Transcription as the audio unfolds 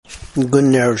Good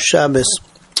Erev Shabbos.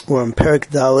 We're on Perek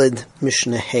Daled,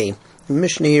 Mishnah Hey. The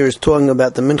Mishnah here is talking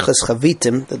about the Minchas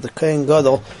Chavitim that the Kohen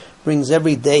Gadol brings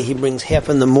every day. He brings half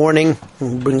in the morning,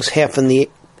 and he brings half in the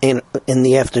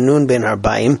afternoon, Ben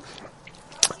Arbaim.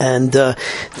 And the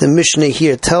Mishnah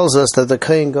here tells us that the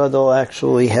Kohen Gadol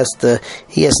actually has to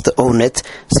own it.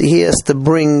 So he has to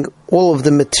bring all of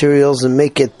the materials and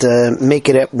make it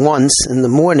at once in the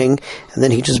morning, and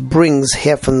then he just brings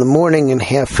half in the morning and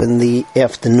half in the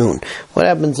afternoon. What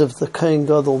happens if the Kohen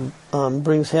Gadol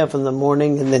brings half in the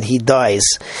morning and then he dies?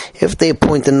 If they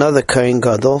appoint another Kohen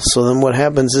Gadol, so then what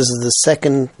happens is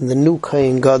the new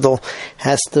Kohen Gadol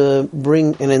has to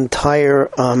bring an entire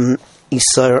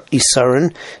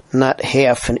Isaron, not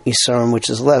half an Isaron which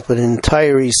is left, but an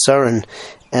entire Isaron,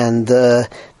 and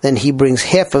then he brings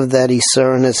half of that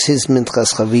Isaron as his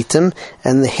Minchas Chavitim,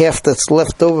 and the half that's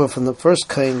left over from the first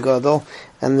Kohen Gadol,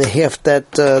 and the half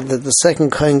that the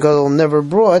second Kohen Gadol never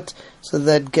brought, so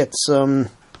that gets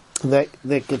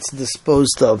that gets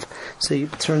disposed of. So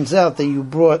it turns out that you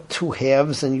brought two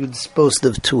halves and you disposed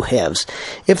of two halves.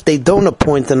 If they don't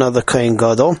appoint another Kohen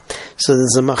Gadol, so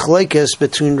there's a machlekes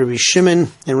between Rabbi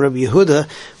Shimon and Rabbi Yehuda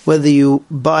whether you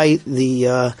buy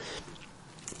the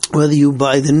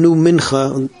new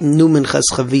Minchas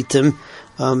Chavitim,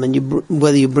 and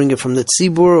whether you bring it from the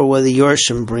tzibur or whether the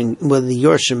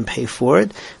Yorshim pay for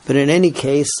it. But in any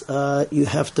case, you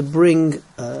have to bring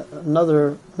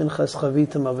another Minchas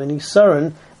Chavitim of an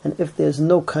Isaron, and if there's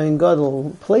no Kohen Gadol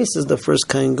who places the first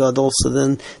Kohen Gadol, so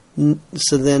then the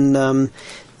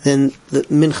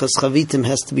Minchas Chavitim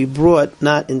has to be brought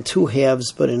not in two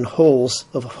halves but in wholes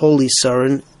of holy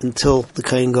Isaron until the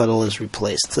Kohen Gadol is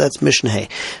replaced. So that's Mishnah Hey.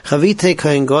 Chavite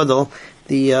Kohen Gadol,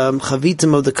 the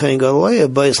Chavitim of the Kohen Gadol,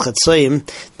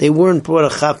 they weren't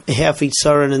brought a half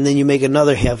Isaron and then you make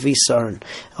another half Isaron.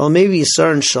 Or maybe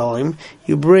Isaron Shalim,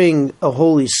 you bring a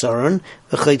whole Isaron,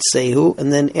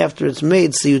 and then after it's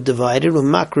made, so you divide it,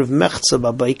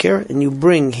 and you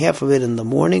bring half of it in the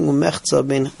morning, and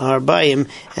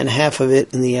half of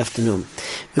it in the afternoon.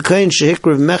 The Kohen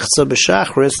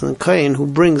who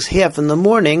brings half in the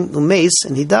morning,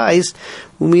 and he dies,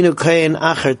 and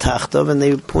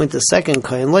they appoint the second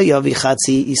Kohen, so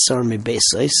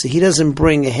he doesn't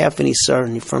bring a half an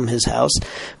Isaron from his house,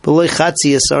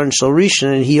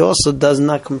 and he also does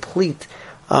not complete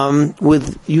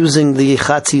with using the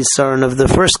Chatzi Isaron of the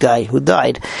first guy who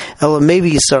died. Ella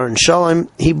maybe Isaron Shalom,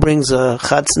 he brings an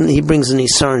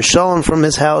Isaron Shalom from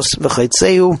his house,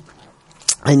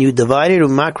 and you divide it,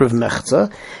 umakriv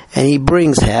mechza, and he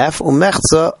brings half,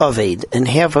 umechza aved, and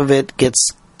half of it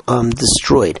gets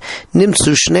destroyed.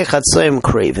 Nimtzu shnei chatzayim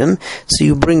kravim, so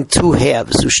you bring two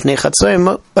halves. Shnei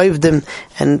chatzayim avdim,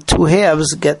 and two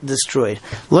halves get destroyed.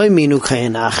 Lo minu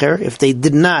kayin acher, if they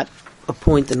did not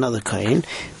appoint another kayin.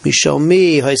 Mishal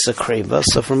mi haisa kreva.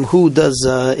 So from who does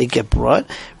it get brought?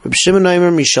 Reb Shimon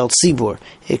Omer Mishal Tzibur.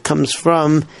 It comes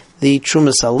from the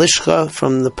Trumas Alishcha,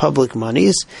 from the public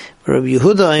monies. Rabbi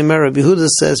Yehuda Omer, Rabbi Yehuda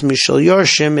says Mishal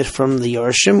Yorshim, it from the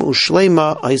Yorshim.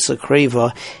 Ushleima haisa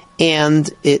kreva, and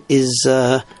it is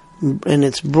and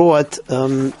it's brought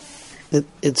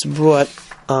it's brought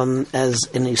as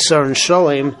an Isaron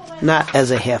Shalom, not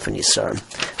as a half an Isaron.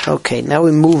 Okay, now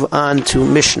we move on to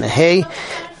Mishnah Hey.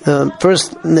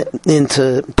 First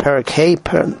into Perek Hey.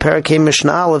 Perek Hey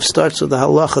Mishnah Aleph starts with the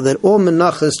halacha that all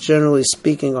menachas, generally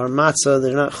speaking, are matzah,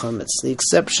 they're not chametz. The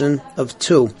exception of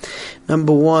two.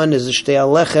 Number one is the shtei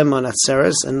alechem on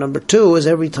atzeres, and number two is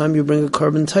every time you bring a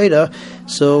korban taida.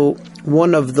 So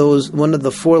one of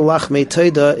the four lachmei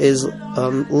taida is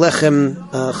lechem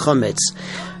chametz.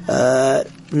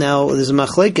 Now, there's a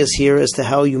machlekes here as to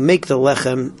how you make the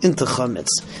lechem into chametz.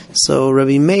 So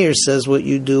Rabbi Meir says what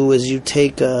you do is you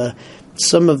take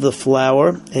some of the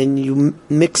flour and you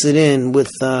mix it in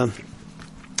with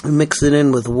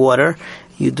water.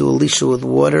 You do a lisha with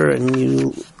water and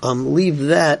you leave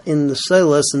that in the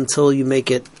silas until you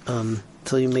make it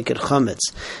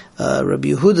chametz. Rabbi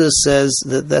Yehuda says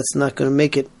that that's not going to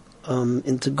make it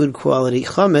into good quality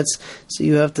chametz, so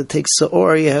you have to take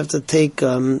saor, you have to take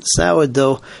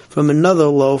sourdough from another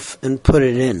loaf and put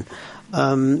it in.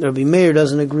 Rabbi Meir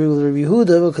doesn't agree with Rabbi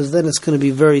Yehuda because then it's going to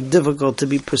be very difficult to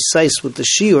be precise with the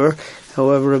shiur.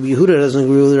 However, Rabbi Yehuda doesn't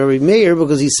agree with Rabbi Meir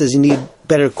because he says you need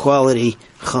better quality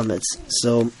chametz.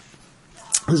 So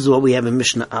this is what we have in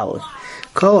Mishnah Aleph.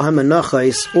 Kol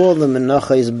ha-menachos, all the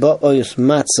menachos ba'os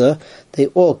matzah, they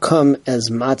all come as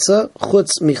matzah,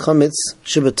 chutz mi-chametz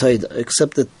shebataida,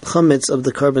 except the chametz of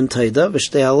the korban taida,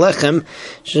 v'shtei halechem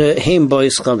shehem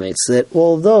ba'os chametz, that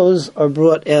all those are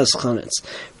brought as chametz.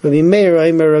 Rabbi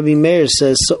Meir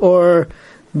says, or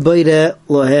Beide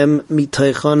lohem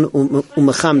mitaychan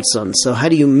umachamtzon. So how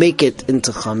do you make it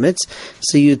into chametz?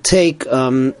 So you take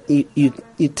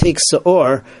you take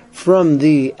seor from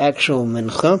the actual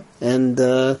mincha and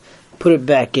put it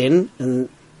back in, and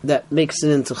that makes it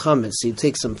into chametz. So you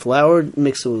take some flour,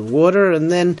 mix it with water, and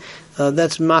then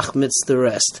that's machmitz the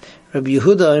rest. Rabbi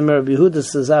Yehuda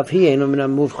says,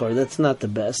 that's not the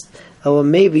best. Well,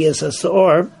 maybe as a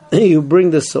seor, you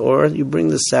bring the seor, you bring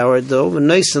the sourdough,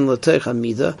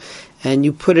 and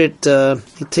you put it,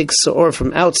 you take seor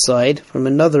from outside, from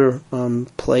another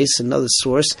place, another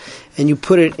source, and you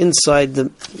put it inside the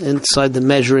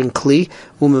measuring kli,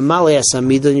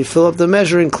 and you fill up the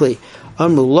measuring kli.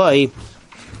 Amrulai,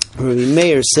 Rabbi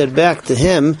Meir said back to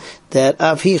him that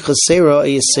avhi chasera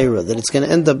yasera, that it's going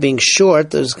to end up being short,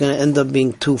 that it's going to end up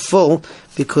being too full,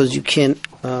 because you can't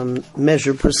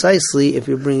measure precisely if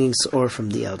you're bringing seor from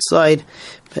the outside.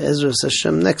 Be'ezras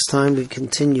Hashem, next time we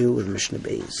continue with Mishnah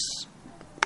Beis.